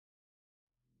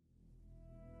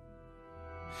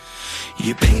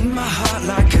You paint my heart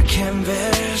like a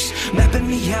canvas, mapping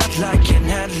me out like an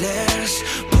atlas,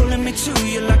 pulling me to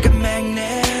you like a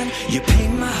magnet. You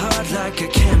paint my heart like a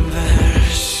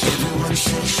canvas. Everyone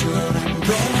says you're a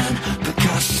brand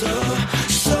Picasso,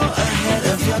 so ahead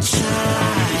of your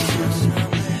time.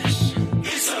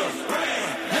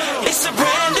 It's a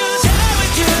brand new day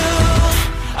with you.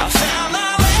 I found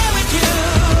my way with you.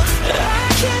 I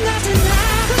cannot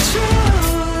deny the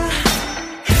truth.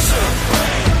 It's a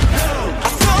brand new. I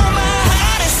throw my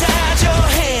heart inside your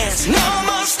hands. No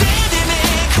more standing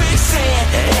in quicksand.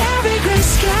 Every gray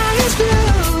sky is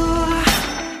blue.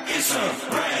 It's a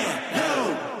brand new.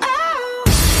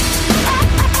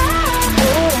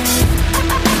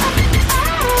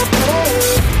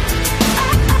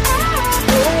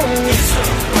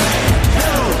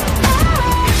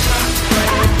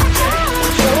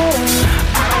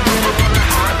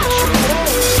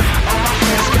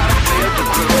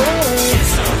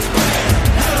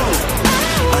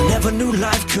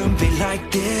 Life couldn't be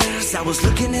like this. I was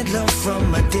looking at love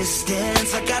from a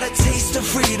distance. I got a taste of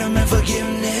freedom and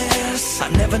forgiveness. I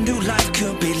never knew life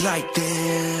could be like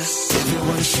this.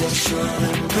 Everyone says you're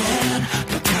a brand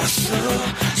Picasso,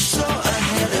 so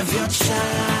ahead of your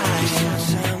time.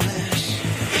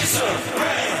 It's a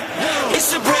brand new.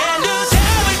 It's a brand new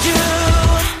day with you.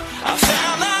 I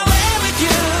found my way with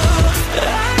you.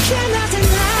 I cannot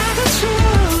deny the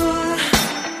truth.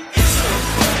 It's a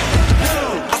brand new.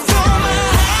 I throw my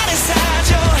heart inside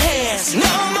your hands.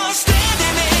 No more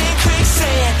standing in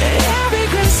quicksand. Every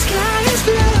gray sky is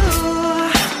blue.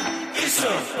 It's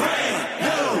a brand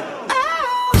new.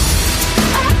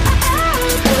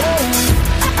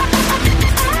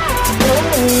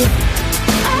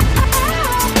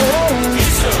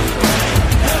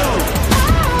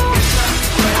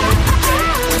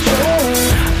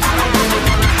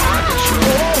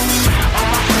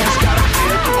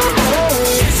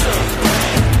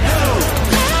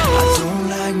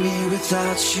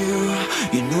 Without you,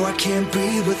 you know I can't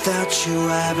breathe without you.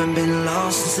 I haven't been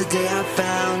lost since the day I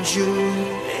found you.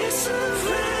 It's a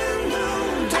brand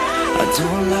new day. I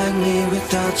don't like me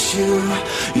without you.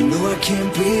 You know I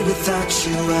can't breathe without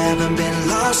you. I haven't been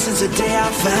lost since the day I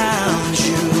found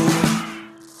you.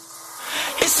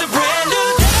 It's a brand new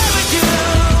day with you.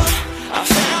 I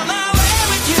found my way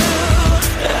with you.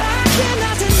 I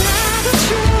cannot deny the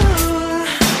truth.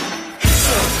 It's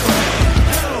a brand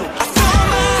new. I throw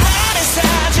my heart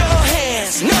inside your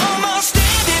hands. No more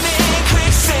standing in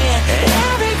quicksand.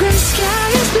 Every gray sky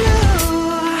is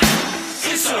blue.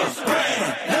 It's a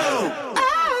brand new.